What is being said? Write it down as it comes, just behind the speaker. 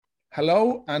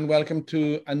Hello and welcome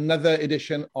to another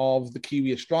edition of the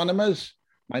Kiwi Astronomers.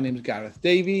 My name is Gareth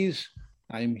Davies.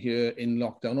 I'm here in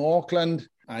lockdown Auckland.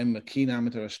 I'm a keen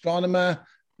amateur astronomer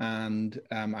and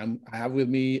I have with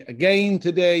me again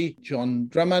today John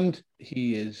Drummond.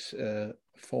 He is a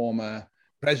former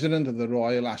president of the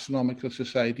Royal Astronomical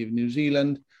Society of New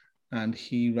Zealand and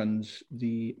he runs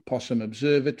the Possum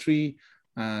Observatory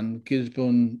and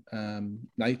Gisborne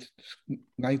night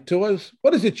tours.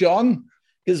 What is it, John?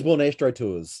 Gisborne Astro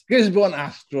Tours. Gisborne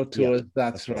Astro Tours,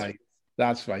 that's right.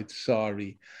 That's right,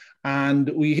 sorry. And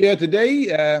we're here today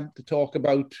to talk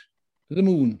about the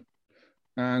moon.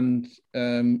 And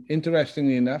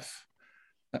interestingly enough,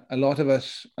 a lot of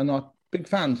us are not big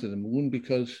fans of the moon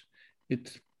because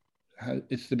it's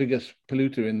the biggest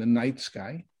polluter in the night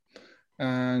sky.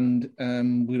 And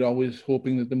we're always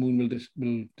hoping that the moon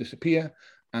will disappear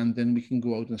and then we can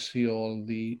go out and see all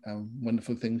the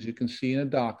wonderful things you can see in a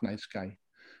dark night sky.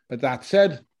 But that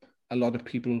said, a lot of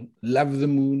people love the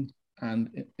moon.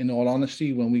 And in all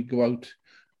honesty, when we go out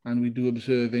and we do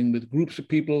observing with groups of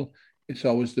people, it's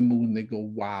always the moon they go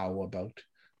wow about.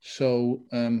 So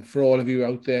for all of you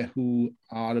out there who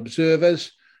are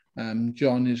observers,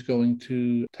 John is going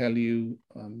to tell you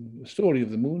the story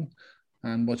of the moon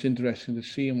and what's interesting to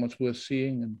see and what's worth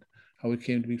seeing and how it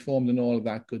came to be formed and all of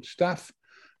that good stuff.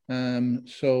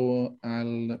 So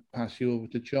I'll pass you over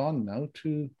to John now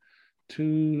to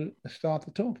start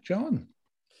the talk. John.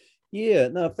 Yeah,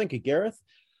 no, thank you, Gareth.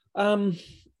 So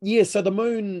the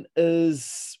moon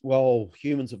is, well,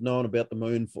 humans have known about the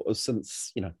moon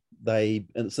since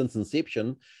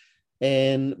inception.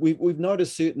 And we've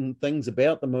noticed certain things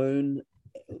about the moon,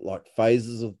 like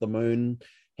phases of the moon,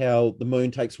 how the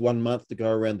moon takes 1 month to go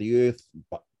around the Earth.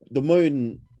 But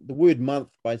the word month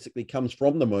basically comes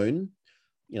from the moon,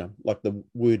 like the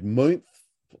word month,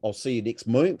 I'll see you next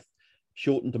month,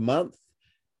 shortened to month.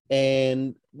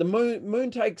 And the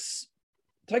moon takes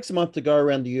a month to go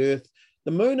around the Earth.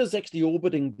 The moon is actually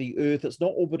orbiting the Earth. It's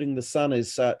not orbiting the sun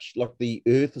as such, like the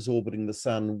Earth is orbiting the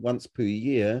sun once per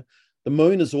year. The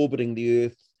moon is orbiting the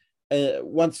Earth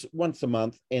once a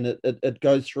month, and it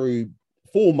goes through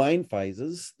four main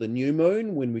phases. The new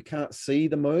moon, when we can't see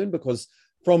the moon, because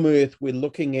from Earth we're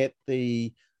looking at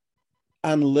the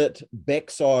unlit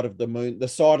backside of the moon, the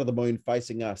side of the moon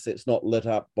facing us. It's not lit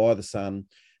up by the sun,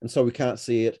 and so we can't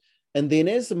see it. And then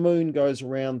as the moon goes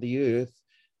around the Earth,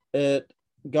 it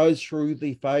goes through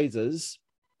the phases.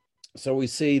 So we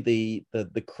see the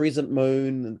crescent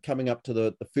moon and coming up to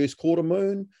the first quarter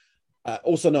moon,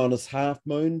 also known as half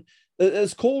moon.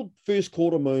 It's called first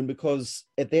quarter moon because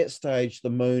at that stage, the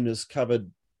moon has covered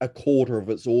a quarter of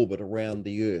its orbit around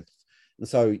the Earth. And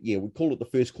so, we call it the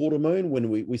first quarter moon when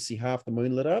we see half the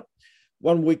moon lit up.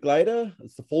 1 week later,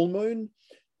 it's the full moon.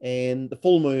 And the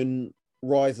full moon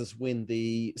rises when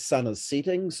the sun is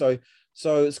setting. So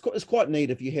it's quite neat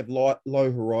if you have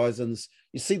low horizons.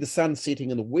 You see the sun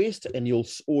setting in the west, and you'll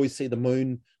always see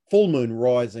the full moon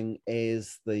rising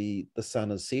as the sun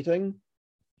is setting.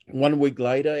 1 week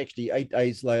later, actually 8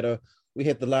 days later, we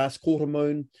have the last quarter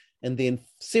moon, and then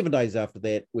 7 days after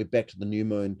that, we're back to the new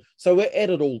moon. So we're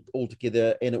at it all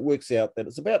together, and it works out that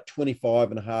it's about 25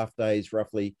 and a half days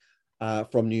roughly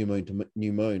from new moon to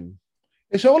new moon.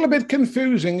 It's all a bit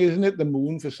confusing, isn't it, the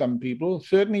moon for some people?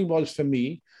 Certainly was for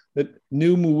me, that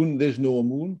new moon, there's no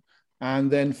moon, and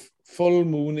then full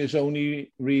moon is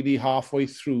only really halfway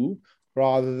through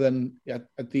rather than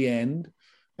at the end.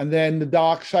 And then the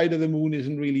dark side of the moon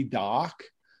isn't really dark.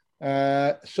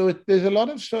 So there's a lot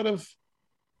of sort of,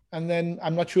 and then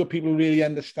I'm not sure people really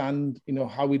understand,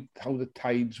 how the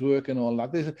tides work and all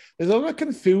that. There's a lot of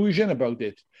confusion about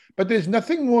it. But there's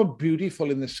nothing more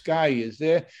beautiful in the sky, is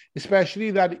there?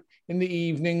 Especially that in the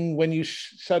evening when you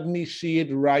suddenly see it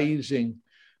rising.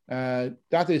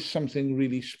 That is something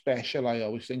really special, I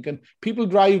always think. And people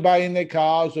drive by in their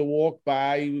cars or walk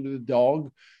by with a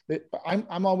dog.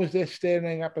 I'm always there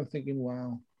staring up and thinking,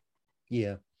 wow.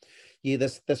 Yeah,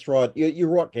 that's right. You're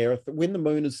right, Gareth. When the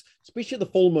moon is, especially the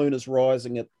full moon is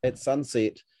rising at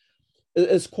sunset,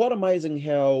 it's quite amazing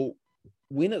how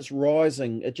when it's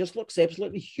rising, it just looks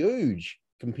absolutely huge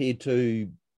compared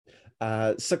to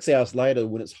 6 hours later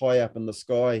when it's high up in the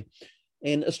sky.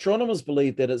 And astronomers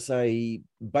believe that it's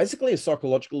basically a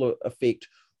psychological effect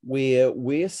where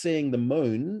we're seeing the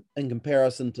moon in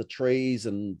comparison to trees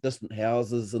and distant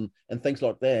houses and things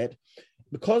like that.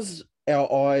 Because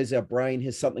our brain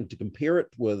has something to compare it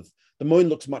with, the moon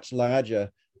looks much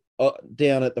larger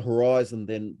down at the horizon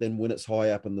than when it's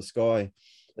high up in the sky.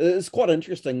 It's quite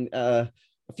interesting. A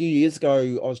few years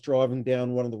ago, I was driving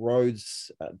down one of the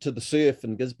roads to the surf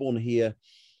in Gisborne here,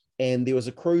 and there was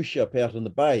a cruise ship out in the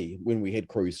bay when we had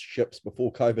cruise ships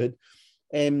before COVID,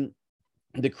 and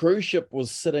the cruise ship was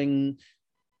sitting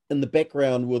in the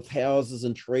background with houses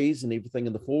and trees and everything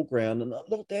in the foreground, and it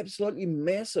looked absolutely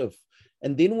massive.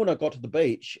 And then when I got to the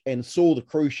beach and saw the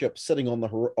cruise ship sitting on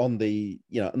the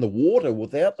in the water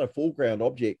without the foreground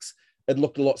objects, it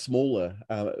looked a lot smaller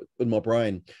in my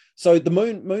brain. So the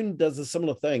moon does a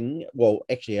similar thing. Well,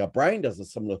 actually, our brain does a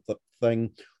similar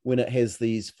thing when it has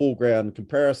these foreground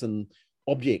comparison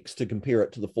objects to compare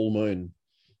it to the full moon.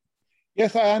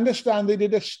 Yes, I understand they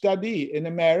did a study in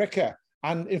America,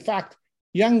 and in fact,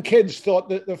 young kids thought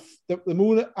that the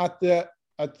moon at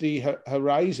the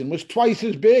horizon was twice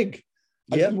as big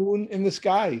as the moon in the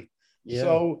sky. Yeah.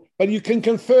 So, but you can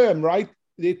confirm, right?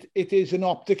 It is an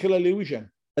optical illusion.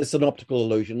 It's an optical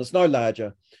illusion. It's no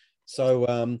larger. So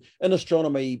in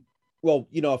astronomy, well,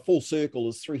 a full circle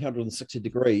is 360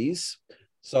 degrees.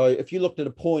 So if you looked at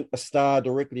a star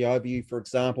directly over you, for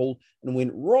example, and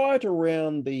went right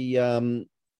around the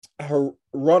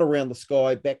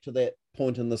sky back to that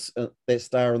point in that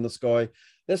star in the sky,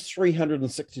 that's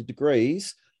 360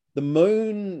 degrees. The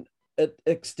moon, it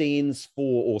extends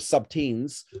or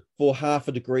subtends for half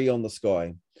a degree on the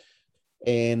sky.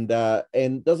 And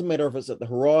doesn't matter if it's at the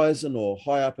horizon or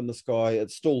high up in the sky,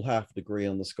 it's still half a degree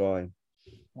on the sky.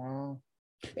 Wow.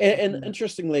 And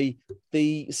interestingly,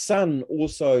 the sun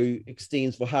also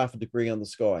extends for half a degree on the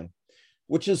sky,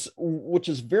 which is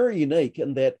very unique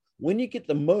in that when you get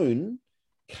the moon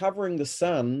covering the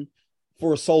sun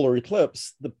for a solar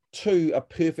eclipse, the two are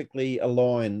perfectly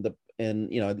aligned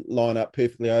and line up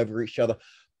perfectly over each other.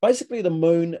 Basically, the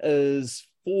moon is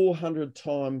 400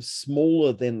 times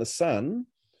smaller than the sun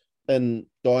in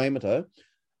diameter,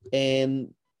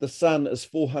 and the sun is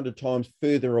 400 times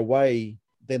further away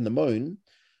than the moon.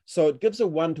 So it gives a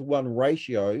 1-to-1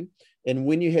 ratio. And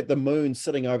when you have the moon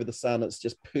sitting over the sun, it's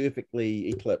just perfectly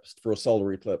eclipsed for a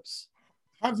solar eclipse.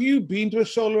 Have you been to a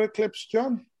solar eclipse,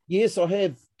 John? Yes, I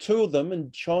have 2 of them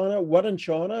in China, one in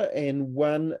China and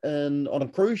one on a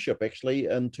cruise ship, actually,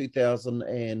 in 2000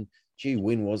 and,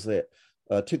 when was that?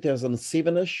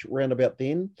 2007-ish, around about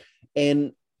then.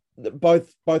 And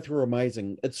both were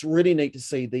amazing. It's really neat to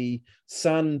see the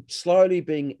sun slowly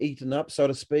being eaten up, so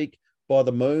to speak, by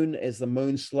the moon as the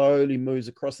moon slowly moves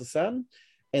across the sun.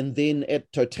 And then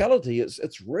at totality,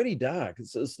 it's really dark.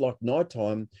 It's like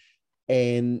nighttime,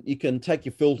 and you can take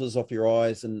your filters off your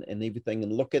eyes and everything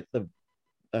and look at the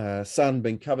sun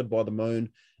being covered by the moon.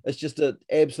 It's just an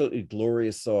absolutely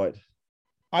glorious sight.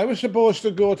 I was supposed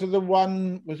to go to the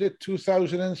one, was it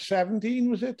 2017,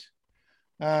 was it?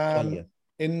 In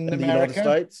America. The United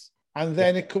States. And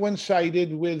then it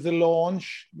coincided with the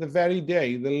launch, the very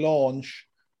day, the launch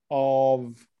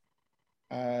of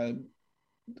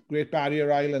Great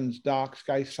Barrier Island's Dark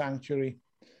Sky Sanctuary.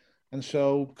 And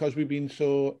so, because we've been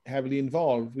so heavily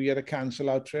involved, we had to cancel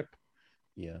our trip.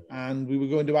 Yeah. And we were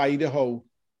going to Idaho,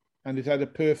 and it had a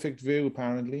perfect view,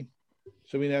 apparently.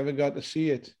 So we never got to see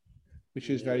it, which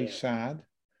is very sad.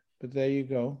 But there you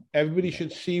go. Everybody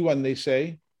should see one, they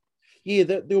say. Yeah,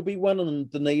 there'll be one in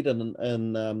Dunedin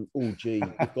and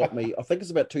you've got me. I think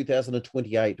it's about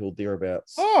 2028 or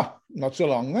thereabouts. Oh, not so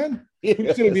long then.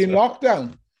 We'll still be in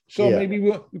lockdown. So maybe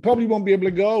we probably won't be able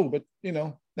to go, but,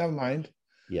 never mind.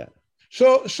 Yeah.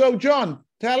 So John,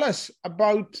 tell us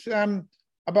about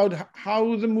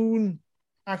how the moon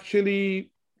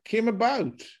actually came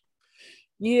about.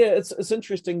 Yeah, it's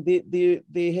interesting.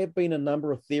 There have been a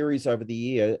number of theories over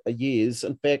the years.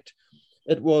 In fact,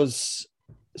 it was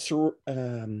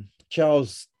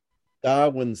Charles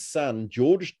Darwin's son,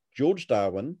 George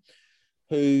Darwin,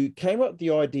 who came up with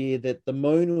the idea that the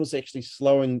moon was actually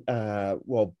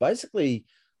basically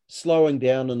slowing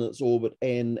down in its orbit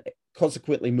and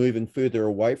consequently moving further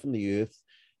away from the Earth.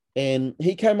 And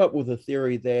he came up with a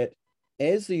theory that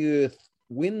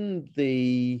when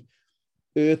the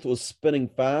Earth was spinning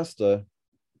faster,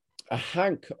 a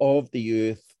hunk of the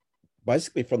Earth,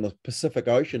 basically from the Pacific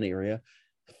Ocean area,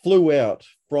 flew out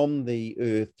from the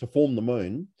Earth to form the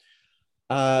moon.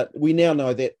 We now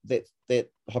know that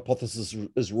hypothesis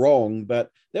is wrong, but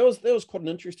that was quite an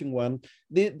interesting one.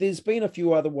 There's been a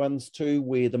few other ones too,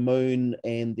 where the moon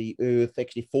and the Earth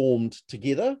actually formed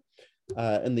together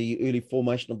in the early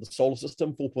formation of the solar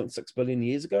system 4.6 billion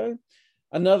years ago.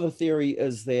 Another theory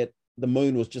is that the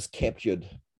moon was just captured,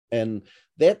 and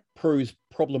that proves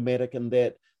problematic in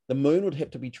that the moon would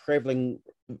have to be traveling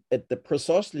at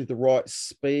precisely the right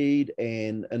speed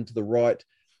and into the right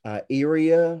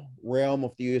realm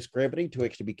of the Earth's gravity to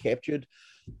actually be captured.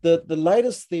 The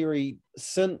latest theory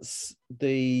since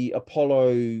the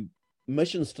Apollo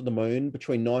missions to the moon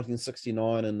between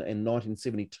 1969 and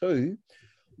 1972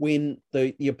 when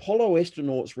the Apollo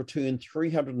astronauts returned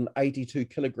 382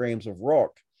 kilograms of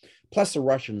rock, plus the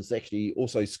Russians actually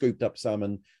also scooped up some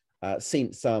and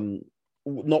sent some,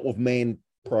 not with manned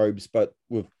probes, but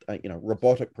with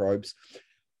robotic probes.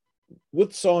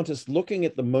 With scientists looking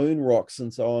at the moon rocks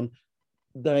and so on,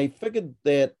 they figured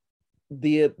that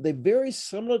they're very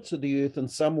similar to the Earth in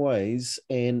some ways,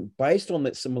 and based on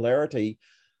that similarity,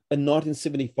 in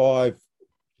 1975,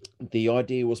 the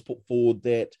idea was put forward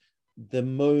that the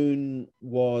moon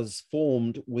was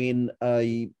formed when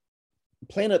a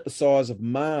planet the size of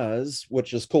Mars,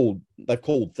 which is they've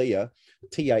called Theia,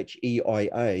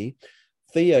 Theia.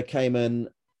 Theia came in,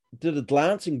 did a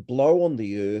glancing blow on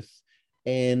the Earth,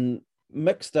 and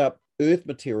mixed up Earth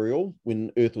material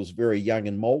when Earth was very young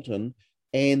and molten,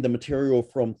 and the material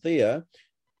from Theia,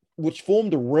 which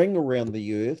formed a ring around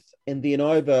the Earth, and then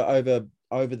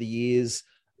over the years,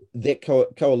 that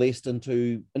coalesced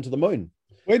into the moon.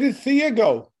 Where did Theia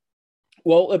go?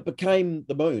 Well, it became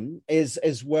the moon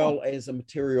as well as a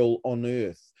material on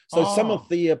Earth. So some of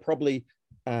Theia probably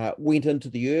went into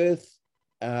the Earth,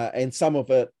 and some of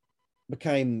it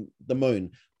became the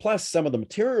moon. Plus, some of the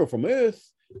material from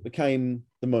Earth became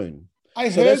the moon.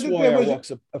 So that's why our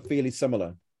rocks are fairly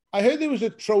similar. I heard there was a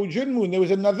Trojan moon. There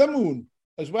was another moon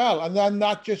as well, and then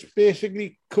that just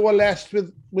basically coalesced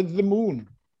with the moon.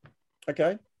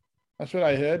 Okay, that's what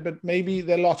I heard. But maybe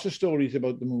there are lots of stories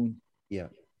about the moon. Yeah.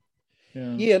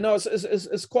 No,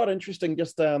 it's quite interesting.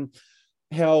 Just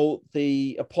how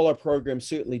the Apollo program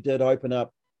certainly did open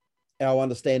up our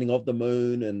understanding of the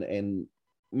moon and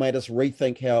made us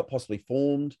rethink how it possibly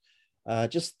formed.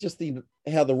 Just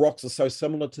how the rocks are so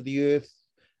similar to the Earth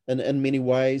in many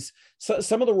ways. So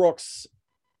some of the rocks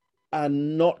are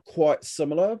not quite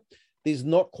similar. There's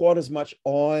not quite as much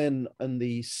iron in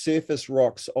the surface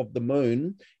rocks of the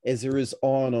moon as there is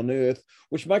iron on Earth,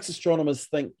 which makes astronomers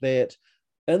think that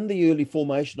in the early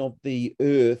formation of the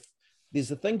Earth,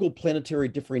 there's a thing called planetary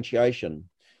differentiation.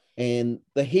 And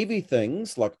the heavy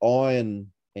things like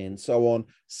iron and so on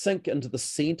sink into the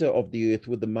center of the Earth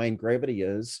where the main gravity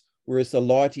is, whereas the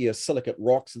lighter silicate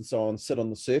rocks and so on sit on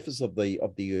the surface of the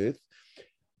Earth.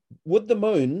 With the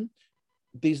moon,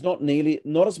 there's not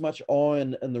as much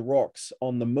iron in the rocks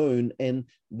on the moon, and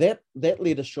that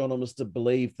led astronomers to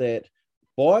believe that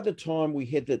by the time we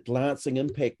had that glancing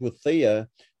impact with Theia,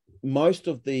 a lot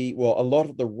of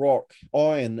the rock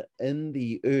iron in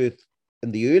the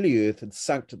early Earth had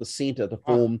sunk to the center to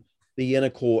form the inner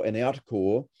core and outer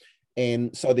core,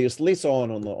 and so there's less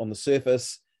iron on the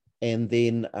surface. And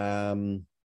then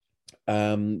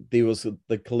there was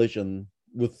the collision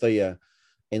with Theia,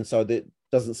 and so there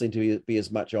doesn't seem to be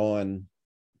as much iron,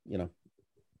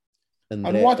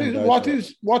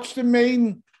 what's the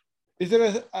main? Is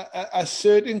there a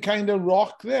certain kind of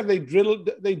rock there? They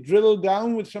drill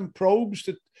down with some probes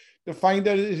to find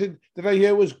out. Did I hear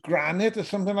it was granite or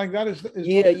something like that?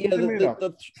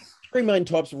 The three main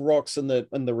types of rocks in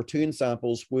the return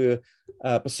samples were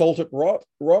basaltic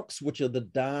rocks, which are the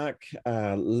dark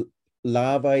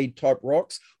lava type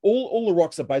rocks. All the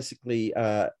rocks are basically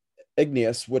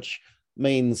igneous, which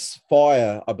means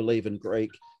fire, I believe, in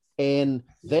Greek, and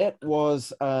that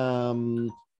was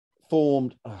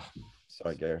formed.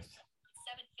 Sorry, Gareth. 7:50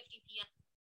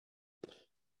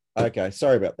 p.m. Okay,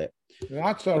 sorry about that.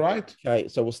 That's all right. Okay,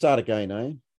 so we'll start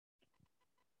again,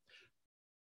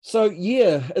 So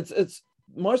yeah, it's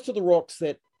most of the rocks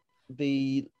that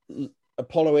the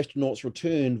Apollo astronauts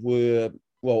returned were,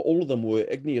 all of them were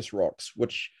igneous rocks,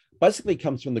 which basically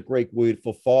comes from the Greek word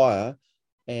for fire,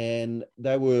 and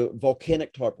they were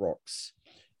volcanic type rocks.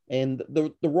 And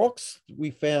the rocks we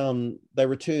found they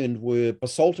returned were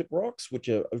basaltic rocks, which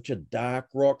are dark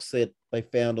rocks that they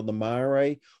found on the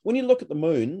Mare. When you look at the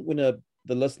moon, when the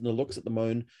listener looks at the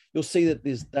moon, you'll see that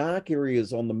there's dark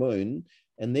areas on the moon,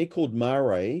 and they're called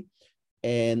Mare,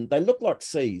 and they look like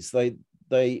seas. The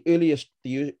early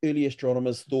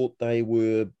astronomers thought they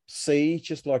were seas,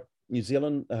 just like New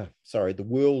Zealand. The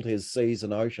world has seas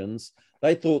and oceans.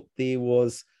 They thought there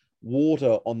was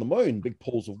water on the moon, big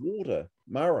pools of water,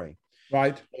 Mare.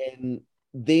 Right. And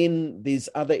then there's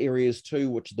other areas too,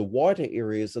 which are the whiter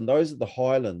areas, and those are the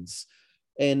highlands.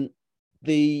 And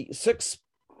the 6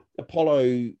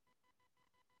 Apollo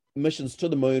missions to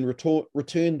the moon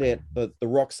returned the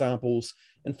rock samples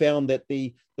and found that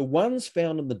the ones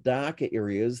found in the darker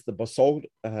areas, the basalt,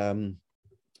 the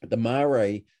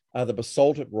Mare, are the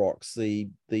basaltic rocks,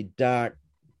 the dark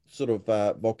sort of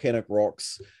volcanic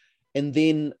rocks. And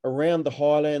then around the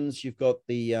highlands, you've got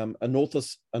the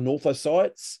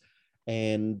anorthosites,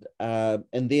 and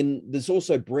then there's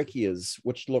also breccias,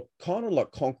 which look kind of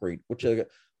like concrete, which are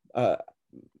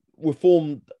were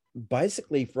formed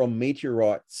basically from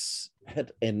meteorites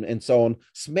hit and so on,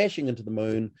 smashing into the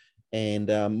moon and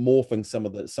morphing some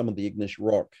of the igneous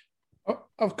rock.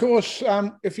 Of course,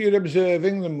 if you're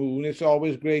observing the moon, it's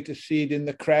always great to see it in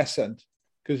the crescent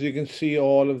because you can see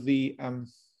all of the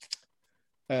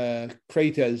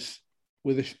craters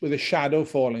with a shadow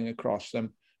falling across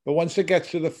them. But once it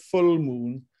gets to the full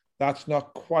moon, that's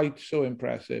not quite so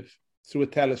impressive through a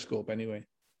telescope, anyway.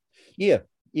 Yeah,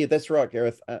 that's right,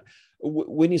 Gareth.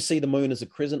 When you see the moon as a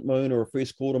crescent moon or a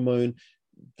first quarter moon,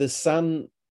 the sun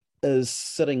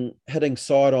is hitting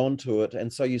side onto it,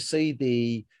 and so you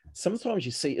see sometimes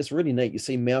you see, it's really neat, you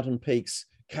see mountain peaks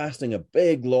casting a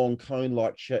big long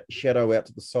cone-like shadow out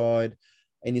to the side,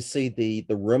 and you see the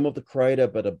rim of the crater,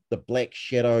 but the black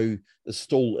shadow is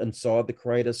still inside the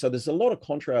crater. So there's a lot of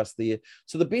contrast there.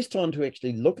 So the best time to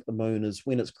actually look at the moon is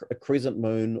when it's a crescent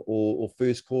moon or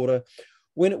first quarter.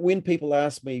 When people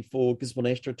ask me for Gisborne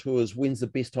Astro Tours, when's the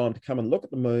best time to come and look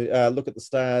at the moon, look at the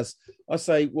stars, I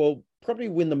say, well, probably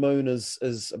when the moon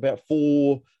is about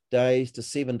 4 days to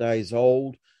 7 days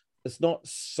old. It's not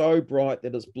so bright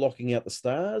that it's blocking out the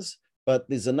stars, but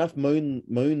there's enough moon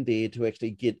there to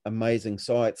actually get amazing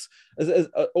sights.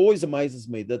 It always amazes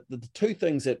me that the two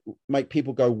things that make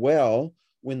people go, wow,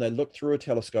 when they look through a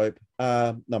telescope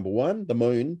are, number one, the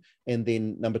moon, and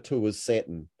then number two is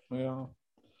Saturn. Yeah.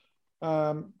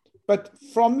 But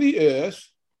from the Earth,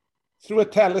 through a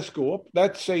telescope,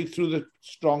 let's say through the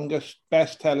strongest,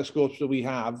 best telescopes that we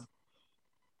have,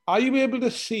 are you able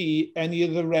to see any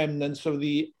of the remnants of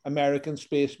the American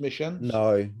space missions?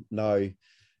 No,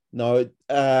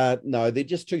 they're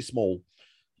just too small.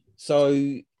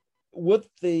 So with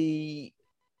the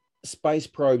space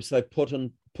probes they put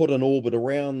in orbit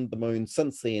around the moon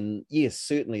since then, yes,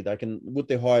 certainly they can, with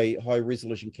their high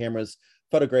resolution cameras,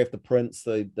 photograph the prints,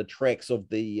 the tracks of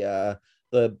the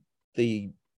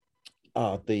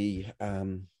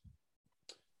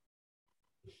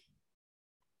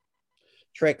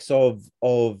tracks of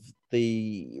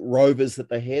the rovers that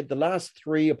they had. The last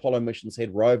 3 Apollo missions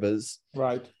had rovers,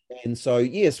 right? And so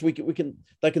yes,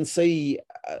 they can see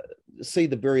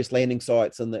the various landing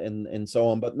sites and so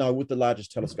on. But no, with the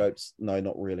largest telescopes, no,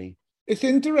 not really. It's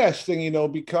interesting,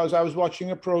 because I was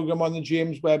watching a program on the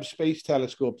James Webb Space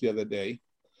Telescope the other day,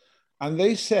 and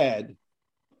they said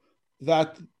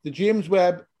that the James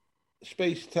Webb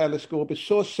Space Telescope is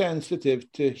so sensitive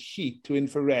to heat, to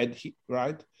infrared heat,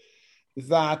 right?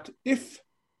 That if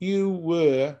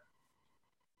the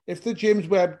James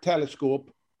Webb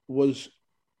Telescope was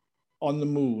on the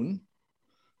moon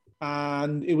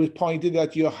and it was pointed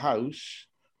at your house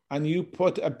and you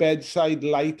put a bedside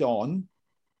light on,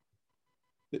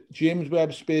 the James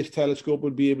Webb Space Telescope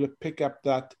would be able to pick up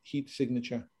that heat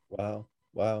signature. Wow.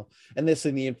 And that's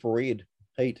in the infrared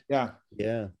heat. Yeah.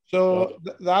 So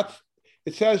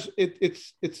it says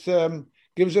it's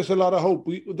gives us a lot of hope.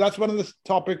 That's one of the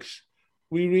topics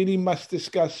we really must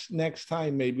discuss next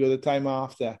time, maybe, or the time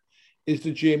after, is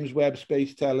the James Webb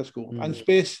Space Telescope and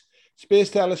space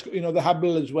telescope, the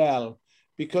Hubble as well,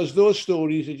 because those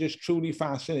stories are just truly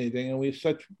fascinating, and we're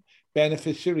such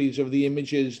beneficiaries of the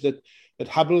images that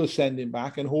Hubble is sending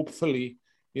back, and hopefully,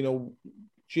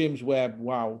 James Webb,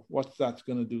 wow, what's that's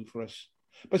going to do for us?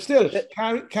 But still,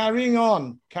 carrying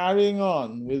on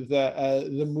with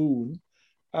the moon.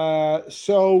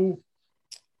 So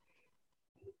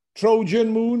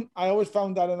Trojan moon, I always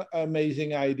found that an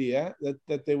amazing idea,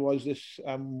 that there was this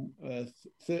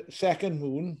second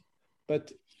moon,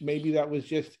 but maybe that was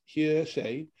just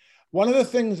hearsay. One of the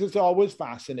things that's always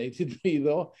fascinated me,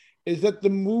 though, is that the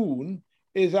moon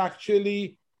is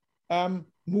actually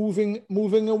moving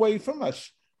away from us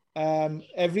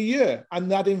every year,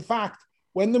 and that, in fact,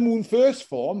 when the moon first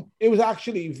formed, it was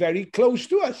actually very close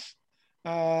to us.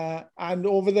 And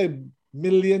over the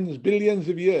billions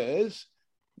of years,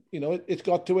 it's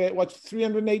got to what's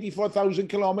 384,000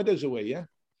 kilometers away, yeah?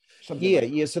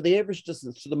 Yeah. So the average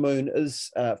distance to the moon is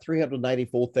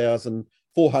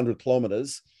 384,400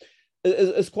 kilometers.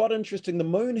 It's quite interesting. The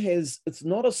moon it's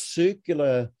not a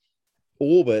circular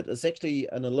orbit, it's actually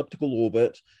an elliptical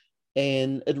orbit,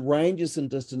 and it ranges in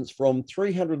distance from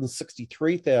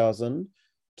 363,000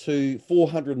 to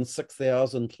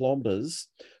 406,000 kilometers.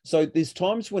 So there's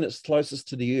times when it's closest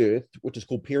to the Earth, which is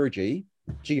called perigee,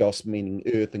 geos meaning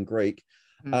Earth in Greek,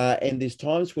 and there's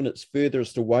times when it's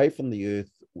furthest away from the Earth,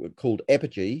 called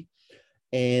apogee,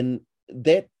 and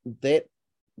that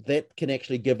can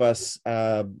actually give us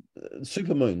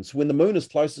supermoons. When the moon is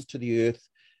closest to the Earth,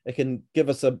 it can give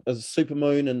us a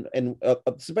supermoon, and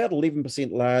it's about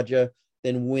 11% larger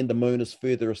than when the moon is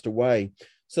furthest away.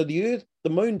 So the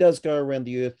moon does go around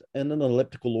the Earth in an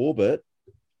elliptical orbit,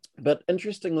 but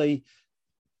interestingly,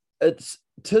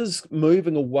 tis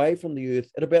moving away from the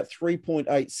Earth at about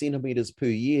 3.8 centimeters per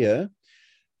year.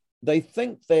 They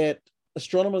think that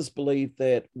astronomers believe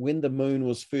that when the moon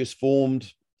was first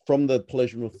formed from the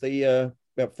collision with Theia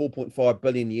about 4.5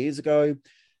 billion years ago,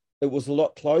 it was a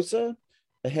lot closer.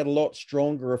 It had a lot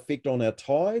stronger effect on our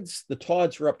tides. The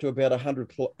tides were up to about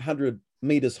 100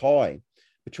 meters high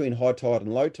between high tide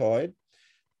and low tide.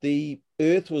 The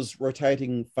Earth was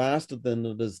rotating faster than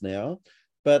it is now,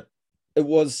 but it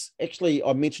was actually,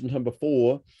 I mentioned him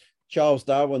before, Charles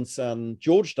Darwin's son,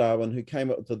 George Darwin, who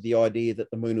came up with the idea that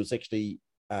the moon was actually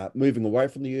moving away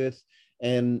from the Earth.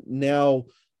 And now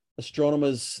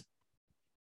astronomers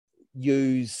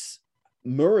use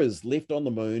mirrors left on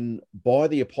the moon by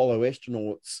the Apollo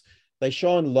astronauts. They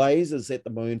shine lasers at the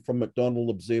moon from McDonald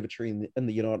Observatory in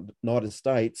the United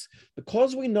States.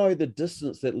 Because we know the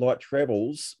distance that light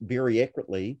travels very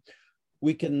accurately,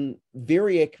 we can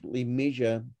very accurately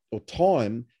measure or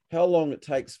time how long it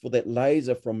takes for that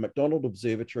laser from McDonald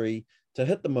Observatory to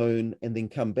hit the moon and then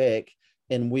come back.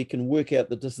 And we can work out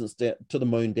the distance to the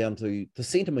moon down to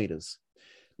centimeters.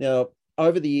 Now,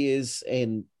 over the years,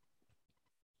 and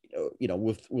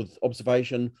with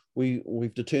observation,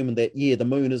 we've determined that the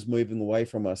moon is moving away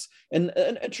from us. And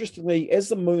interestingly, as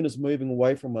the moon is moving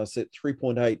away from us at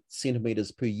 3.8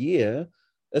 centimeters per year,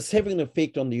 it's having an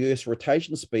effect on the Earth's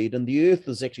rotation speed, and the Earth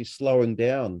is actually slowing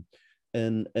down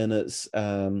in its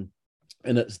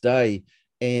day.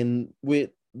 And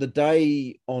the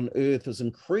day on Earth is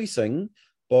increasing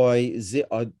by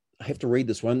I have to read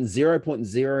this one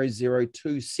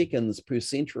 0.002 seconds per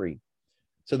century.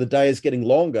 So the day is getting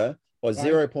longer by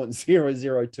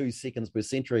 0.002 seconds per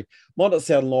century. Might not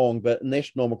sound long, but in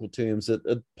astronomical terms, it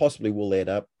possibly will add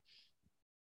up.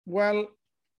 Well,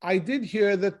 I did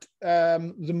hear that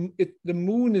the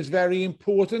moon is very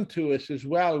important to us as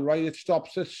well, right? It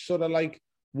stops us sort of like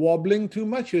wobbling too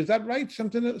much. Is that right?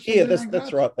 Something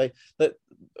that's right.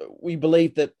 We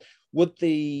believe that with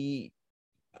the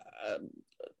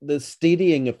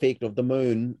steadying effect of the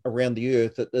moon around the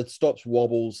Earth, it stops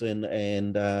wobbles and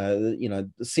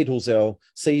settles our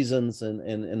seasons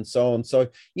and so on. So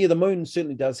the moon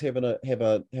certainly does have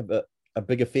a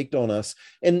big effect on us.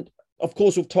 And of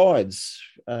course, with tides,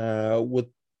 the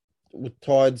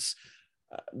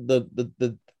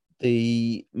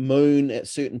moon at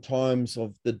certain times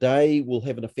of the day will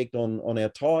have an effect on our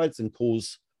tides and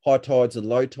cause high tides and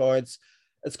low tides.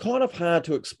 It's kind of hard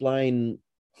to explain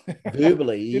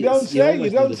verbally. You don't say.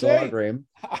 Diagram.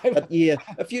 But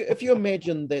if you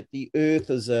imagine that the Earth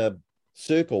is a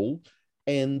circle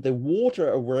and the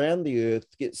water around the Earth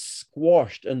gets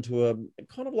squashed into a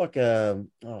kind of like how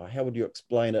would you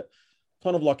explain it?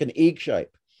 Kind of like an egg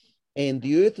shape. And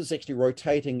the Earth is actually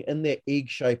rotating in that egg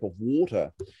shape of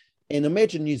water. And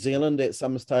imagine New Zealand at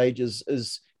some stage is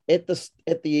at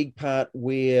the egg part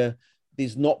where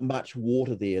there's not much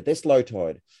water there. That's low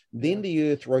tide. Then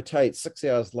the Earth rotates 6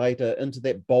 hours later into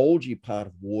that bulgy part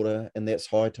of water, and that's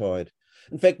high tide.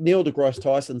 In fact, Neil deGrasse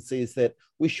Tyson says that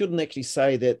we shouldn't actually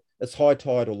say that it's high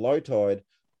tide or low tide.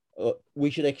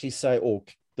 We should actually say, or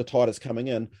the tide is coming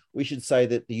in, we should say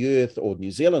that the Earth, or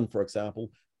New Zealand, for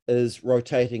example, is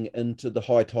rotating into the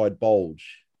high tide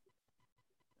bulge.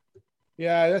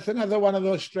 Yeah, that's another one of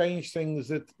those strange things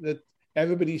that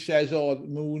everybody says, the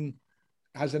moon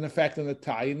has an effect on the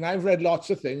tide. And I've read lots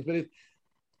of things, but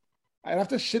I'd have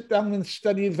to sit down and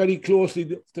study it very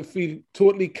closely to feel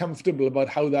totally comfortable about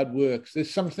how that works. There's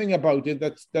something about it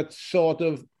that's sort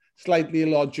of slightly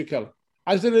illogical,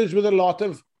 as there is with a lot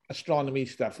of astronomy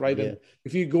stuff, right? Yeah. And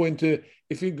if you go into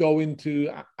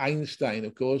Einstein,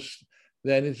 of course,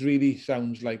 then it really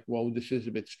sounds like, whoa, this is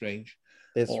a bit strange.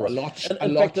 That's right.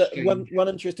 In fact, one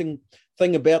interesting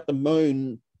thing about the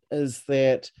moon is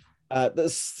that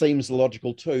this seems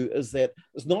logical too, is that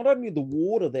it's not only the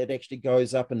water that actually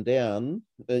goes up and down,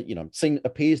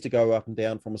 appears to go up and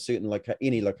down from a certain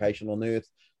any location on Earth,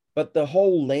 but the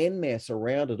whole landmass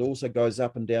around it also goes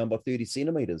up and down by 30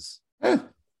 centimeters.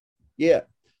 Yeah.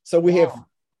 So we have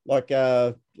like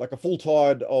a full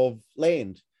tide of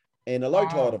land and a low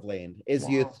tide of land as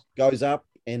the Earth goes up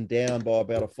and down by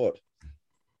about a foot.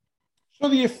 So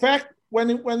the effect when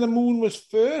the moon was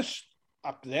first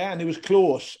up there and it was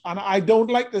close, and I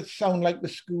don't like to sound like the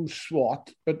school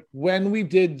swat, but when we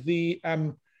did the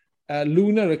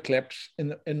lunar eclipse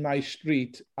in my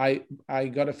street, I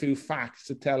got a few facts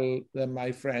to tell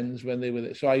my friends when they were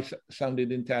there, so I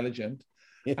sounded intelligent.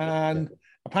 And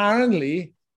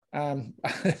apparently,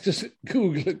 just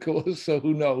Google, of course, so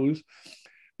who knows,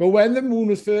 but when the moon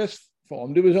was first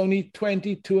formed, it was only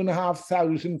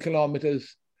 22,500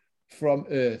 kilometers from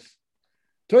Earth.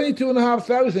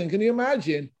 22,500, can you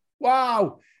imagine?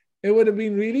 Wow. it would have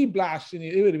been really blasting.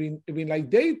 It would have been like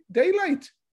daylight.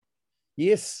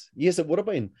 Yes, it would have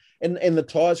been. And the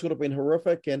tides would have been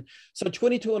horrific. And so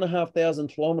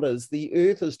 22,500 kilometers, the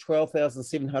Earth is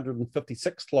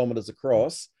 12,756 kilometers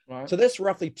across. Right. So that's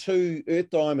roughly 2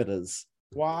 Earth diameters.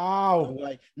 Wow.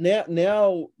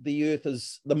 Now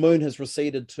the moon has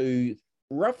receded to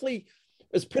roughly,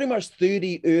 it's pretty much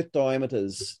 30 Earth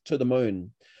diameters to the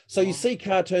moon. So you see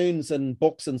cartoons and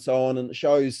books and so on, and it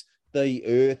shows the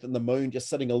Earth and the moon just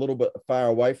sitting a little bit far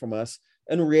away from us.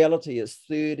 In reality, it's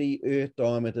 30 Earth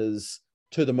diameters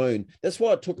to the moon. That's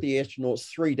why it took the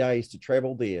astronauts 3 days to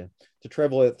travel there, to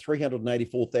travel at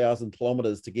 384,000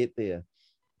 kilometers to get there.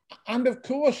 And of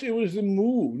course, it was the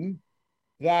moon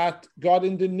that got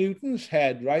into Newton's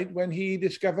head, right, when he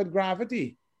discovered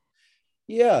gravity.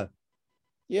 Yeah,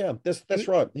 that's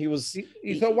right.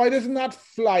 He thought, why doesn't that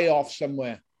fly off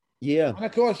somewhere? Yeah. And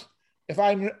of course,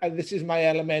 this is my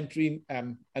elementary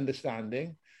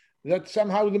understanding, that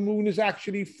somehow the moon is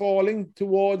actually falling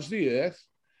towards the Earth,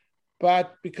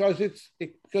 but because of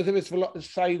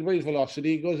its sideways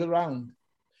velocity, it goes around.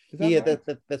 Right?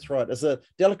 That's right. It's a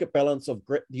delicate balance of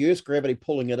the Earth's gravity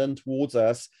pulling it in towards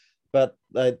us, but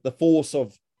the force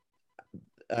of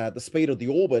the speed of the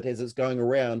orbit as it's going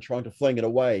around trying to fling it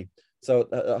away. So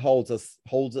it holds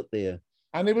it there.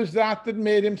 And it was that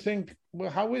made him think,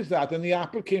 well, how is that? And the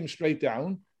apple came straight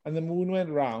down and the moon went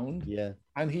round. Yeah.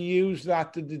 And he used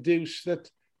that to deduce that,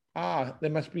 there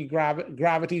must be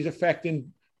gravity's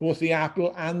affecting both the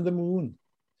apple and the moon.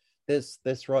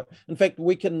 That's right. In fact,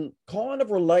 we can kind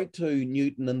of relate to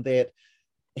Newton in that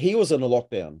he was in a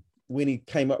lockdown when he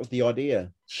came up with the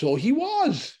idea. So he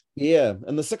was. Yeah.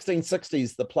 In the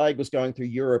 1660s, the plague was going through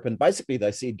Europe, and basically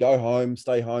they said, go home,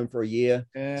 stay home for a year.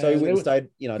 So he went and stayed,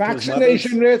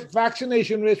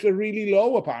 vaccination rates were really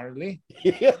low, apparently.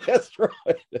 Yeah, that's right.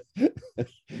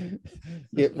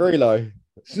 Yeah, very low.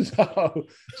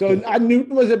 And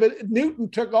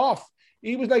Newton took off.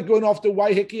 He was like going off to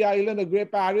Waiheke Island or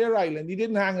Great Barrier Island. He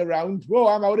didn't hang around. Whoa,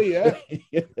 I'm out of here.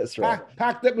 Yeah, that's right.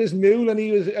 Packed up his mule and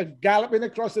he was galloping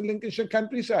across the Lincolnshire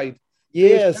countryside.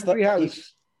 Yes,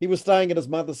 he was staying at his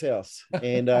mother's house,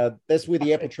 and that's where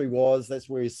the apple tree was. That's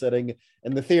where he's sitting.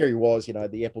 And the theory was,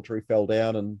 the apple tree fell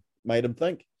down and made him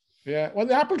think. Yeah. Well,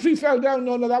 the apple tree fell down.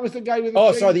 No, that was the guy with the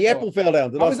chainsaw. Sorry, the apple fell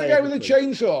down. That was the guy with the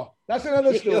chainsaw. That's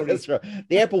another story. Yeah, that's right.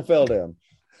 The apple fell down.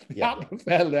 The apple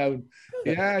fell down.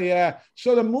 Yeah.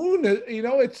 So the moon,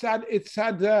 it's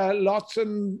had lots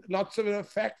of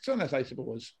effects on us, I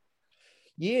suppose.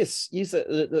 Yes,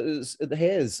 it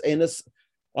has, and it's.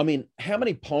 I mean, how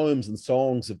many poems and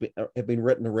songs have been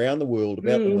written around the world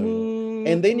about the moon?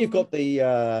 And then you've got the.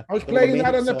 I was playing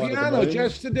that on the piano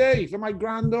just today for my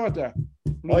granddaughter.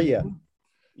 Oh yeah.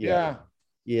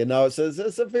 No, it's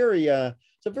a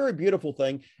very beautiful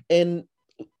thing, and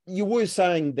you were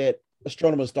saying that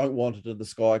astronomers don't want it in the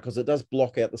sky because it does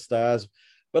block out the stars.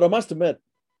 But I must admit,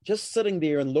 just sitting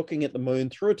there and looking at the moon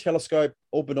through a telescope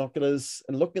or binoculars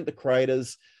and looking at the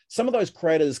craters, some of those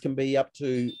craters can be up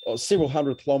to several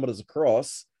hundred kilometers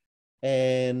across.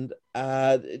 And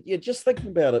just thinking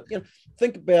about it,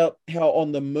 think about how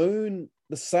on the moon,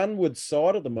 the sunward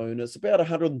side of the moon, it's about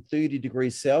 130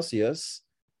 degrees Celsius.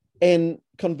 And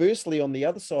conversely, on the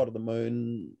other side of the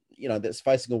moon, that's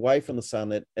facing away from the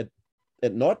sun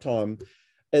at nighttime,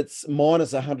 it's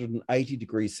minus 180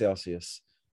 degrees Celsius.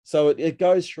 So it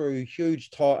goes through huge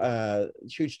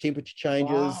temperature changes.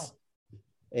 Wow.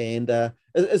 And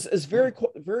it's very,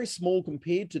 very small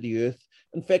compared to the Earth.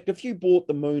 In fact, if you brought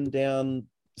the moon down,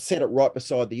 set it right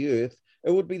beside the Earth,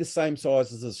 it would be the same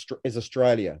size as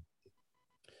Australia.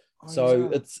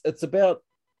 It's about,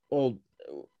 because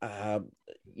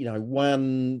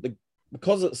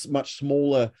it's much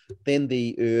smaller than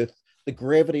the Earth, the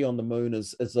gravity on the moon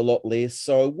is a lot less.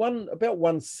 So about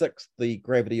 1/6 the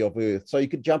gravity of Earth. So you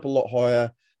could jump a lot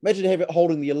higher. Imagine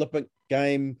holding the Olympic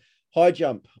game high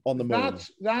jump on the moon.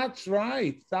 That's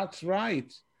right.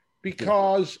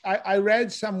 Because I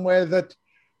read somewhere that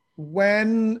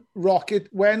when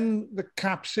the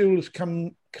capsules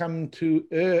come to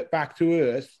Earth, back to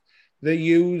Earth, they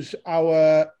use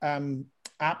our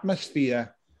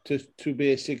atmosphere to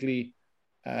basically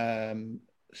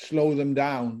slow them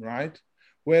down, right?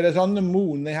 Whereas on the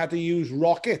moon, they had to use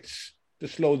rockets to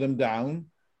slow them down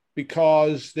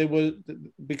because there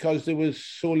was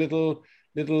so little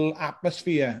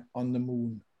atmosphere on the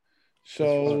moon.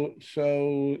 So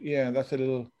yeah, that's a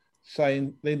little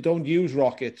sign. They don't use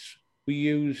rockets. We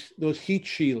use those heat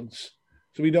shields.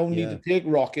 So we don't need to take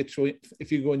rockets. So if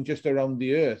you're going just around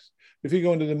the Earth, if you're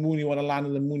going to the moon, you want to land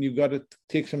on the moon, you've got to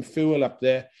take some fuel up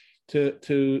there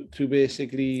to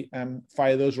basically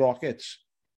fire those rockets.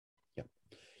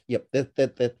 Yep,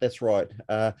 that's right.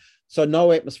 So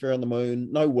no atmosphere on the moon,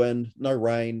 no wind, no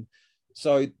rain.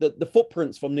 So the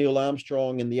footprints from Neil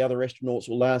Armstrong and the other astronauts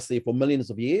will last there for millions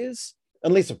of years,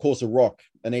 unless, of course, a rock,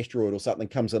 an asteroid or something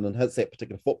comes in and hits that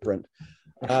particular footprint.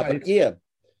 But yeah,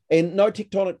 and no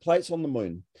tectonic plates on the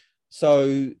moon.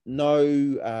 So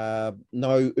no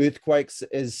earthquakes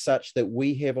as such that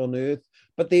we have on Earth,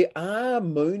 but there are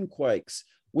moonquakes.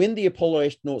 When the Apollo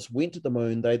astronauts went to the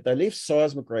moon, they left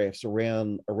seismographs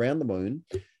around the moon,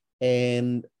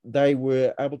 and they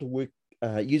were able to work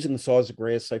using the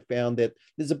seismographs. They found that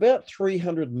there's about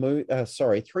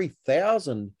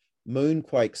 3,000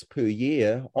 moonquakes per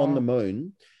year on the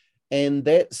moon, and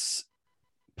that's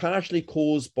partially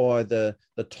caused by the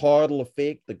tidal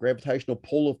effect, the gravitational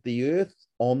pull of the Earth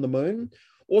on the moon,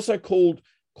 also caused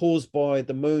by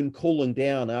the moon cooling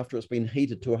down after it's been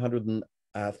heated to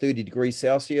 130 degrees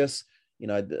Celsius.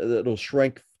 It'll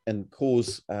shrink and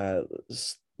cause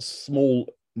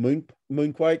small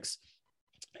moonquakes.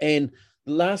 And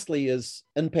lastly is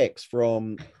impacts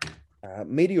from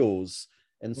meteors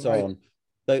and so on.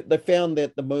 They found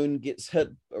that the moon gets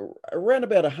hit around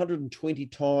about 120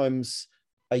 times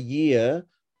a year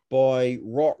by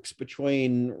rocks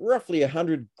between roughly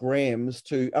 100 grams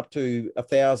to up to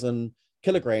 1,000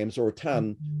 kilograms or a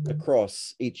ton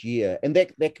across each year. And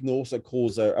that can also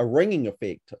cause a ringing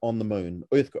effect on the moon,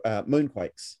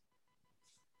 moonquakes.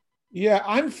 Yeah,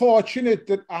 I'm fortunate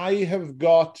that I have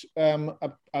got a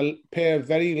pair of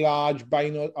very large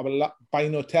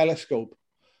bino telescope,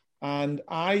 and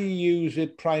I use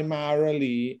it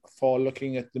primarily for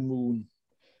looking at the moon.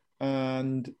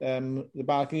 And the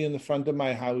balcony in the front of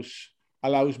my house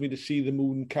allows me to see the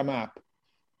moon come up.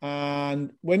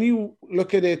 And when you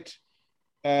look at it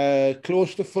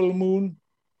close to full moon,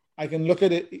 I can look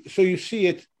at it, so you see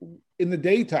it in the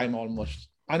daytime almost,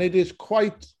 and it is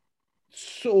quite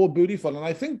so beautiful. And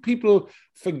I think people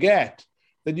forget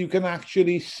that you can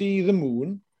actually see the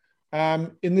moon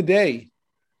in the day,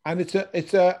 and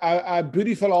it's a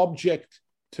beautiful object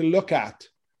to look at.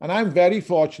 And I'm very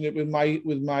fortunate with my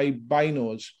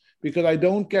binos, because I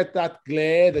don't get that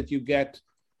glare that you get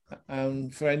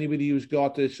for anybody who's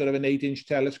got a sort of an 8-inch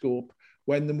telescope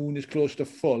when the moon is close to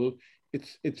full.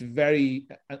 It's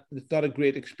not a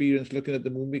great experience looking at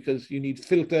the moon, because you need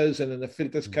filters, and then the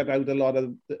filters cut out a lot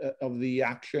of the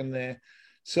action there.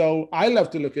 So I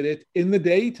love to look at it in the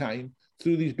daytime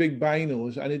through these big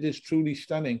binos, and it is truly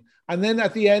stunning. And then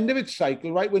at the end of its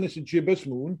cycle, right when it's a gibbous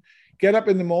moon, get up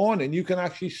in the morning, you can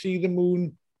actually see the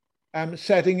moon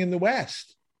setting in the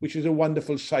west, which is a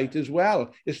wonderful sight as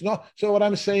well. It's not, so what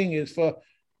I'm saying is, for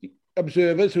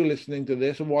observers who are listening to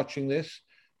this or watching this,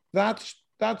 that's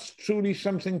truly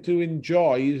something to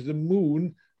enjoy, is the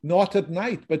moon, not at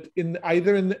night, but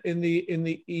either in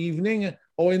the evening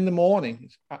or in the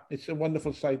morning. It's a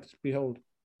wonderful sight to behold.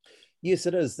 Yes,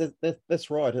 it is.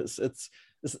 That's right. It's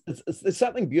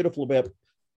something beautiful about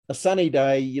a sunny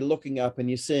day. You're looking up and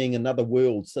you're seeing another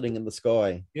world sitting in the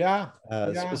sky. Yeah,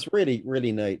 it's really,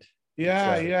 really neat.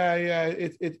 Yeah.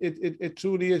 It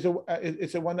truly is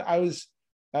it's a wonder. I was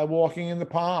walking in the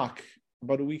park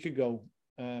about a week ago.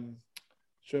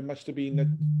 So it must have been at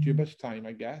gibbous time,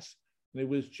 I guess. And it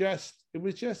was just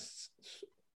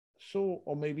so,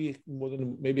 or maybe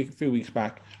a few weeks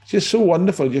back. It's just so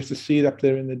wonderful just to see it up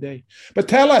there in the day. But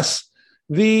tell us,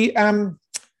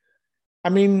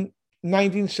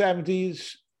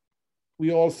 1970s,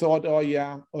 we all thought, oh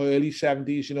yeah, or early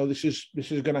 70s,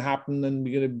 this is going to happen, and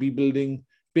we're going to be building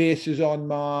bases on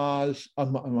Mars,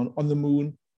 on the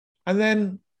moon, and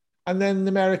then the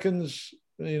Americans,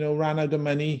 ran out of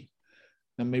money.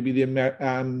 And maybe the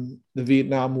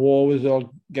Vietnam War was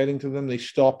all getting to them. They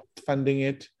stopped funding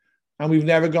it, and we've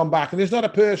never gone back. And there's not a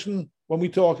person, when we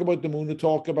talk about the moon, to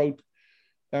talk about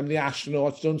the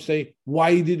astronauts, don't say,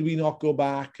 why did we not go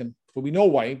back? But we know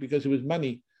why, because it was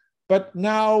money. But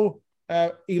now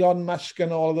Elon Musk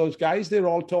and all of those guys, they're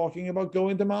all talking about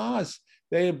going to Mars.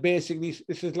 They're basically,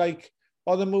 this is like,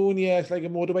 the moon, yeah, it's like a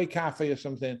motorway cafe or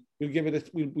something. We'll give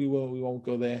it we won't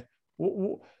go there.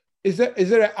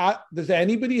 Does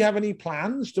anybody have any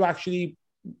plans to actually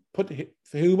for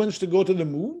humans to go to the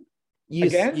moon?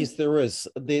 Yes, there is.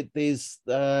 There's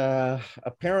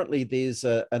apparently there's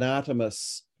an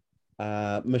Artemis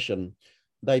mission.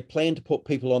 They plan to put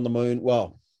people on the moon.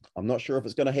 Well, I'm not sure if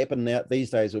it's going to happen now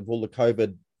these days with all the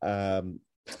COVID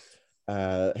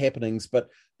happenings, but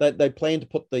they plan to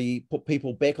put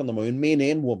people back on the moon, men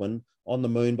and women, on the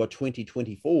moon by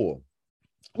 2024.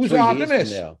 Who's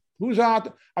Artemis? Who's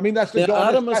Artemis? I mean, that's the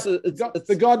goddess.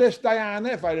 The goddess Diana,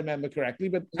 if I remember correctly.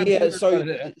 But yeah,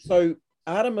 so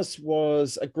Artemis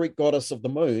was a Greek goddess of the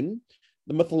moon,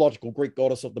 the mythological Greek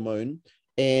goddess of the moon,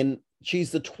 and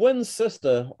she's the twin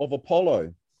sister of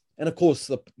Apollo. And of course,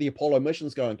 the Apollo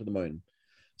mission's going to the moon.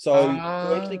 So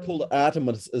to actually call it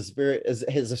Artemis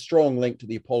has a strong link to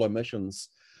the Apollo missions.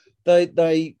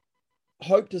 They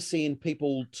hope to send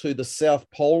people to the South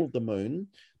Pole of the moon,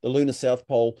 the lunar South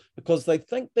Pole, because they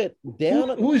think that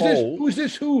down at the pole... Who's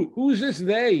this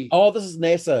they? Oh, this is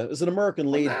NASA. It's an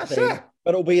American-led team,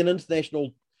 but it'll be an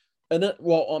international... I'm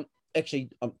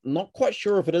not quite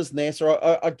sure if it is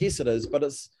NASA. I guess it is, but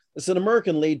it's an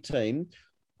American-led team,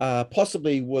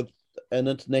 possibly with an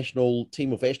international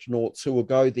team of astronauts who will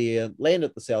go there, land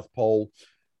at the South Pole,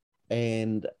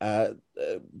 and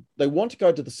they want to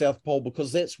go to the South Pole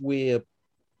because that's where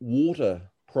water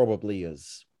probably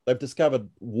is. They've discovered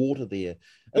water there.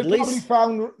 They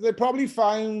probably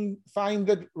find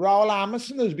that Raoul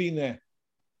Emerson has been there.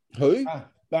 Who?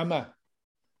 Bummer.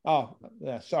 Oh,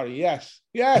 yeah, sorry. Yes.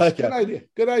 Okay.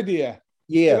 Good idea.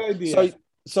 Yeah. Good idea.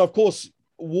 So of course,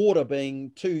 water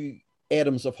being two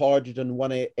atoms of hydrogen,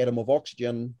 one atom of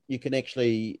oxygen, you can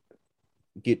actually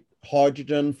get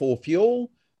hydrogen for fuel,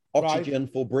 oxygen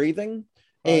for breathing,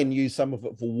 and use some of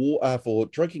it for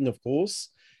drinking, of course.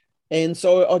 And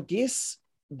so I guess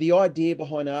the idea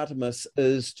behind Artemis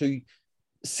is to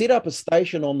set up a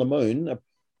station on the moon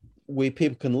where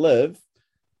people can live.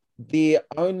 They're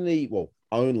only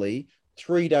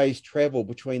 3 days travel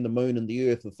between the moon and the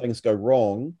Earth if things go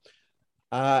wrong.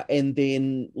 And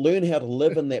then learn how to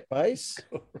live in that base.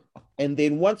 And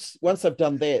then once they've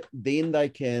done that, then they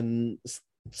can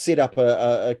set up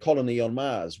a colony on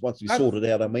Mars once we sorted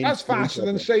out. That's faster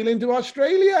than sailing to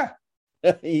Australia.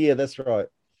 Yeah, that's right.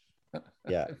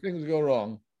 Yeah. If things go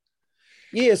wrong.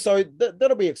 Yeah, so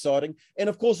that'll be exciting. And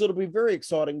of course, it'll be very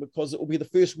exciting because it will be the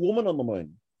first woman on the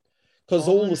moon. Because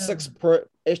all the 6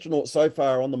 astronauts so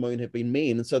far on the moon have been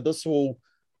men. And so this will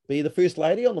be the first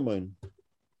lady on the moon.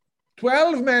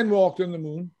 12 men walked on the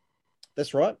moon.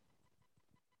 That's right.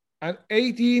 And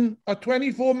 18 or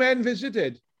 24 men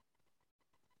visited.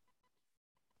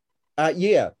 No,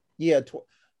 18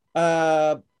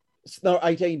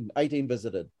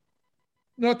 visited.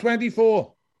 No,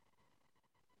 24.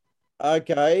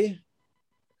 Okay.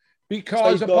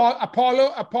 Because so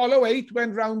Apollo 8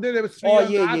 went round it. There was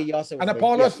 3 and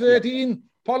Apollo 13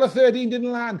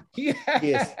 didn't land.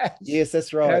 Yes,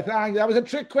 that's right. Yeah, that was a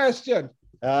trick question.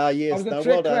 Yes, that was a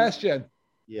trick question.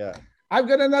 Yeah. I've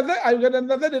got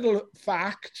another little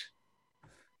fact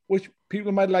which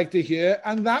people might like to hear,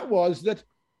 and that was that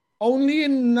only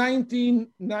in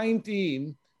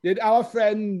 1919 did our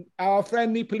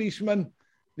friendly policeman,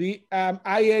 the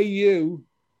IAU,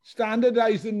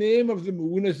 standardize the name of the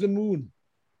moon as the moon.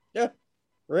 Yeah,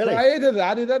 really. Prior to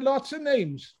that, it had lots of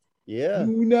names. Yeah.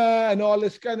 Luna and all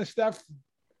this kind of stuff.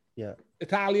 Yeah.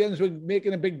 Italians were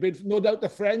making a big bid. No doubt the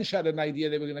French had an idea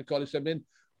they were going to call it something,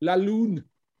 La Lune.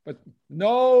 But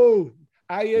no,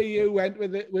 IAU went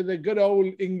with the good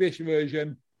old English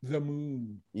version, the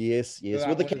moon. Yes. So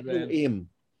with the capital M.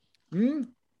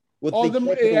 With the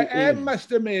capital M must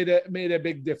have made a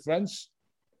big difference.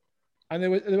 And there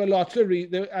were lots of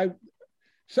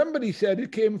somebody said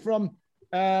it came from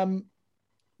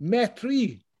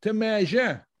metri, to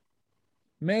measure.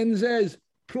 Menses,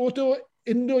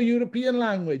 Proto-Indo-European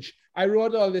language. I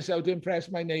wrote all this out to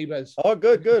impress my neighbors. Oh,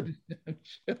 good. I'm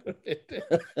sure it did.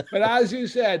 But as you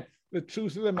said, the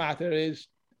truth of the matter is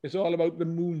it's all about the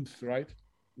moons, right?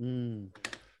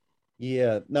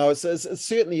 Yeah, no, it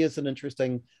certainly is an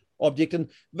interesting object. And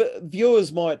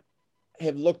viewers might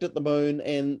have looked at the moon,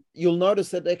 and you'll notice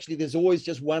that actually there's always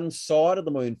just one side of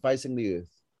the moon facing the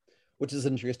Earth, which is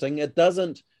interesting. It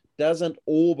doesn't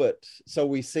orbit, so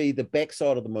we see the back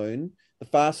side of the moon, the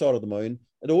far side of the moon.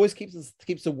 It always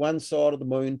keeps the one side of the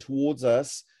moon towards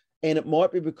us, and it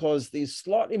might be because there's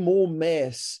slightly more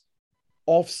mass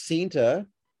off center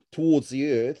towards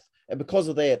the Earth, and because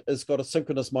of that, it's got a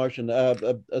synchronous motion,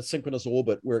 a synchronous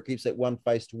orbit where it keeps that one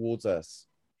face towards us.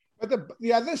 But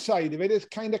the other side of it is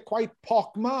kind of quite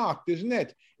pockmarked, isn't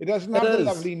it? It doesn't have the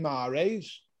lovely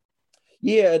mares.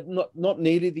 Yeah, not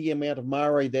nearly the amount of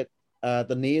mare that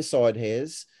the near side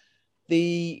has.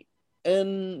 In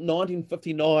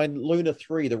 1959, Luna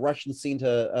 3, the Russian sent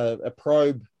a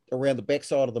probe around the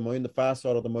backside of the moon, the far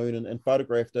side of the moon, and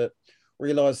photographed it.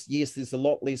 Realized, yes, there's a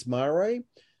lot less mare,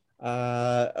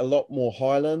 a lot more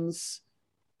highlands,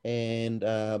 and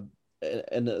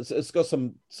it's got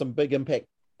some big impact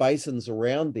basins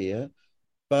around there,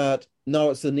 but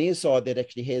no, it's the near side that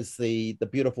actually has the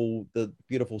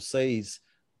beautiful seas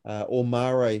or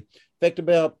mare. In fact,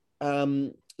 about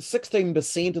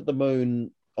 16% of the moon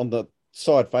on the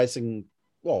side facing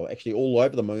well, actually all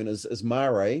over the moon is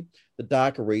mare, the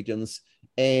darker regions,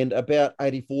 and about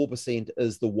 84%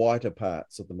 is the whiter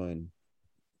parts of the moon.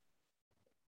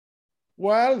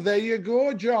 Well, there you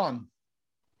go, John.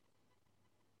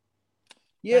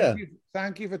 Yeah.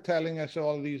 Thank you for telling us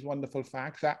all these wonderful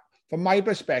facts. From my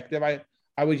perspective, I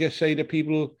would just say to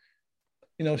people,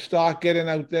 start getting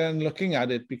out there and looking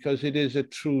at it, because it is a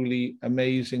truly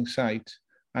amazing sight.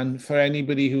 And for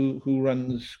anybody who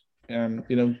runs,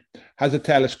 has a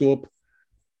telescope,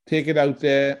 take it out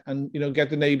there and, get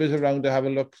the neighbors around to have a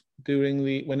look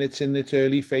when it's in its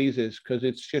early phases, because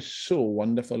it's just so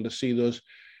wonderful to see those,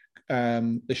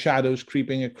 the shadows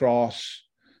creeping across.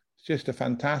 It's just a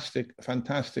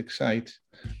fantastic sight.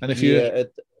 And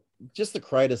just the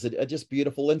craters are just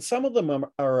beautiful, and some of them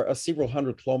are several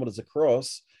hundred kilometers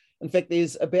across. In fact,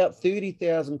 there's about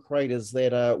 30,000 craters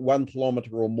that are 1 kilometer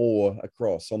or more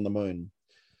across on the moon.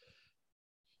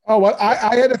 Oh, well,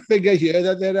 I had a figure here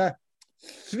that there are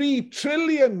 3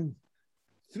 trillion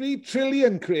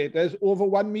craters over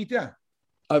 1 meter.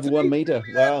 Over 1 meter.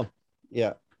 Wow.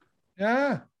 Yeah.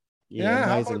 Yeah. Yeah.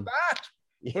 How about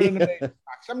that?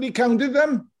 Somebody counted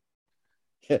them.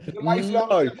 It's a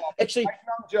lifelong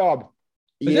job.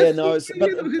 Was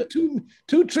it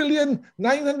 2 trillion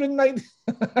 990?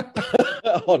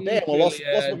 Oh damn! Lost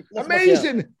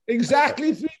amazing!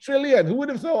 Exactly 3 trillion. Who would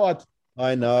have thought?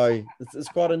 I know. It's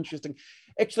quite interesting.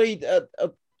 Actually,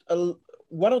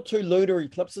 1 or 2 lunar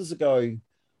eclipses ago,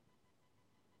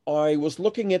 I was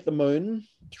looking at the moon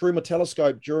through my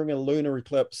telescope during a lunar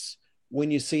eclipse.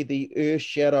 When you see the Earth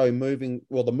shadow moving,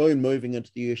 the moon moving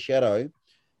into the Earth shadow.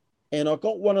 And I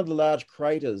got one of the large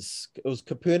craters. It was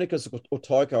Copernicus or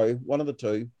Tycho, one of the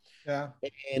two. Yeah.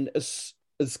 And it's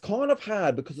kind of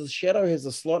hard because the shadow has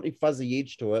a slightly fuzzy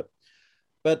edge to it.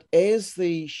 But as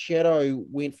the shadow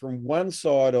went from one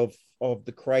side of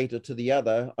the crater to the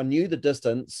other, I knew the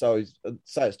distance. So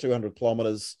say it's 200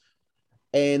 kilometers.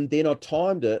 And then I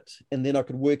timed it, and then I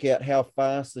could work out how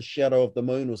fast the shadow of the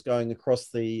moon was going across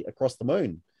the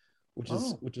moon.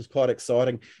 Which is quite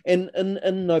exciting. And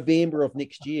in November of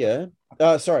next year,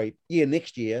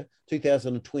 next year,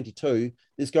 2022,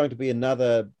 there's going to be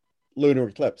another lunar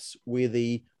eclipse where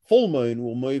the full moon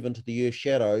will move into the Earth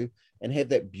shadow and have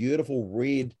that beautiful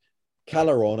red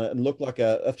color on it and look like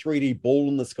a 3D ball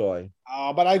in the sky.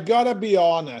 But I gotta be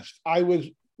honest, I was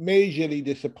majorly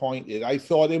disappointed. I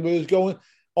thought it was going...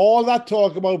 all that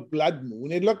talk about blood moon,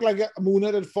 it looked like a moon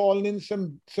that had fallen in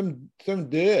some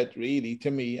dirt, really, to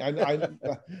me.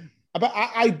 But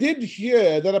I did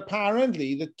hear that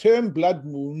apparently the term blood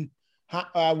moon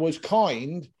was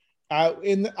coined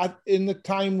in the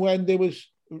time when there was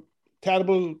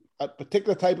a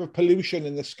particular type of pollution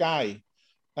in the sky.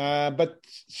 But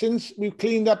since we've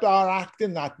cleaned up our act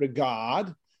in that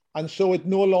regard, and so it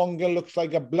no longer looks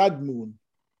like a blood moon.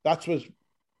 Of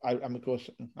course,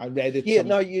 I read it. Yeah,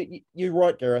 no, you're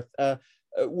right, Gareth.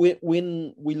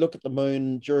 When we look at the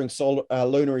moon during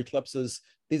lunar eclipses,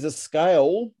 there's a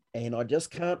scale, and I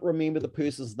just can't remember the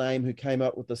person's name who came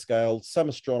up with the scale, some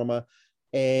astronomer,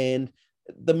 and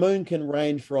the moon can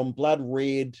range from blood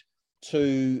red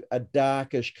to a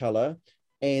darkish color,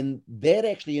 and that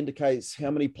actually indicates how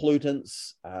many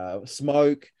pollutants,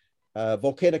 smoke,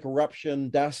 volcanic eruption,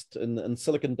 dust, and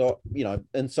silicon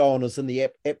and so on is in the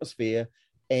atmosphere,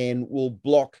 and will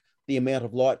block the amount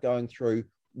of light going through,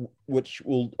 which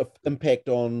will impact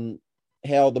on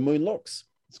how the moon looks.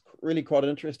 It's really quite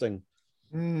interesting.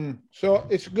 So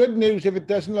it's good news if it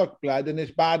doesn't look blood, and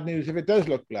it's bad news if it does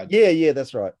look blood. Yeah,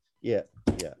 that's right. Yeah.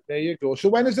 There you go. So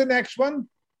when is the next one?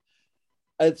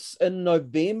 It's in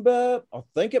November. I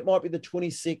think it might be the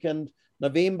 22nd,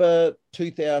 November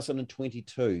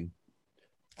 2022.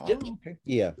 Oh, okay.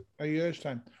 Yeah. A year's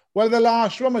time. Well, the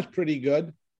last one was pretty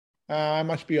good. I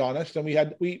must be honest. And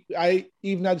I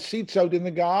even had seats out in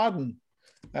the garden,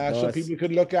 nice. So people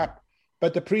could look up.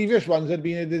 But the previous ones had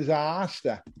been a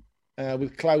disaster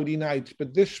with cloudy nights.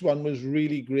 But this one was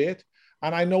really great.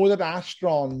 And I know that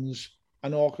Astrons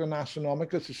and Auckland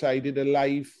Astronomical Society did a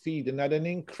live feed and had an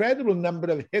incredible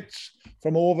number of hits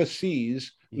from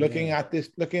overseas looking at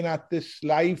this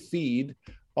live feed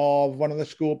of one of the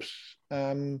scopes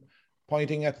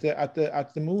pointing at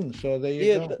the moon. So there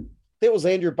you go. That was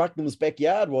Andrew Bucknam's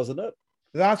backyard, wasn't it?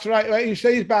 That's right. Well, you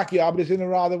say his backyard, but it's in a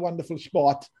rather wonderful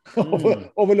spot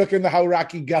overlooking the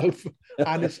Hauraki Gulf.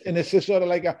 And it's just sort of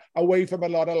like away from a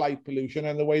lot of light pollution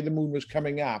and the way the moon was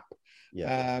coming up.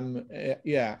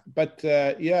 Yeah. But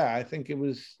I think it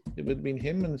would have been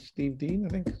him and Steve Dean, I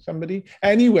think, somebody.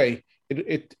 Anyway,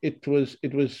 it was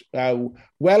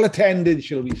well attended,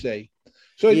 shall we say.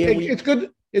 So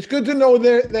it's good to know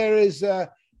there's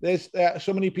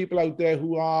so many people out there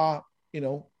who are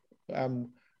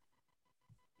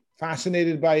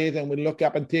fascinated by it, and would look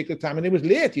up and take the time. And it was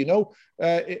late, it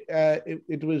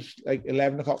was like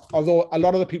 11 o'clock, although a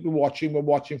lot of the people watching were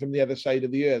watching from the other side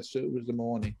of the earth, so it was the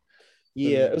morning.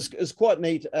 Yeah, it was quite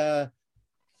neat.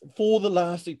 For the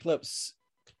last eclipse,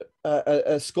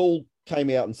 a school came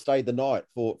out and stayed the night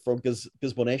for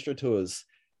Gisborne Astro Tours,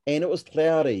 and it was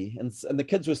cloudy, and the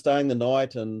kids were staying the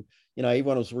night, and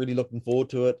everyone was really looking forward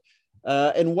to it.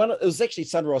 And it was actually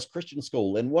Sunrise Christian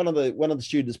School, and one of the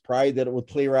students prayed that it would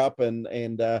clear up, and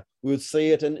we would see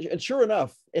it, and sure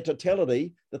enough, at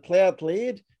totality, the cloud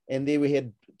cleared, and there we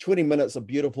had 20 minutes of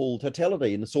beautiful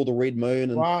totality, and saw the red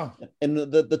moon. And, wow! And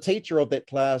the teacher of that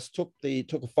class took a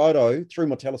photo through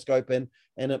my telescope, and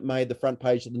it made the front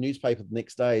page of the newspaper the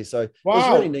next day. So wow. It was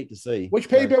really neat to see. Which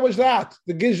paper was that?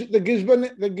 The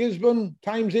Gisborne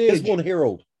Times Age? Gisborne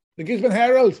Herald. The Gisborne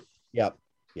Herald. Yep.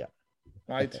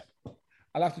 Right.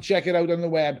 I'll have to check it out on the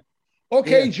web.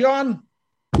 Okay, yeah. John.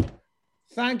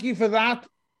 Thank you for that.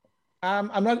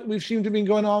 We've seemed to have been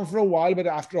going on for a while, but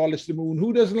after all, it's the moon.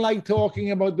 Who doesn't like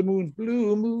talking about the moon?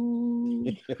 Blue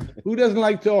moon. Who doesn't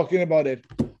like talking about it?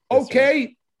 Okay,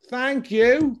 right. Thank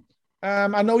you.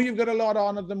 I know you've got a lot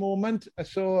on at the moment,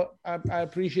 so I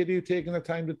appreciate you taking the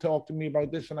time to talk to me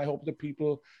about this, and I hope the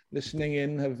people listening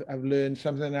in have learned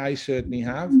something. I certainly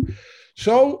have.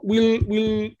 So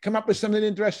we'll come up with something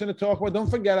interesting to talk about. Don't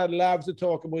forget, I'd love to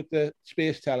talk about the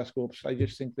space telescopes. I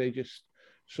just think they're just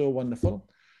so wonderful.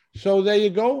 So there you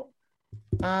go.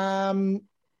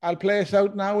 I'll play us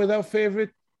out now with our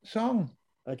favorite song.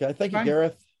 Okay, thank you,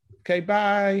 Gareth. Okay,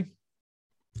 bye.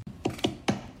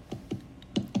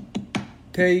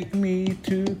 Take me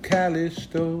to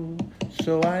Callisto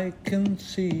so I can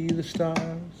see the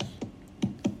stars.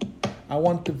 I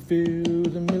want to view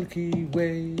the Milky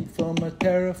Way from a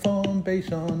terraform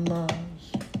base on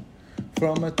Mars.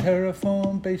 From a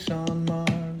terraform base on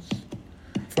Mars.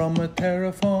 From a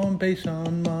terraform base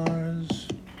on Mars.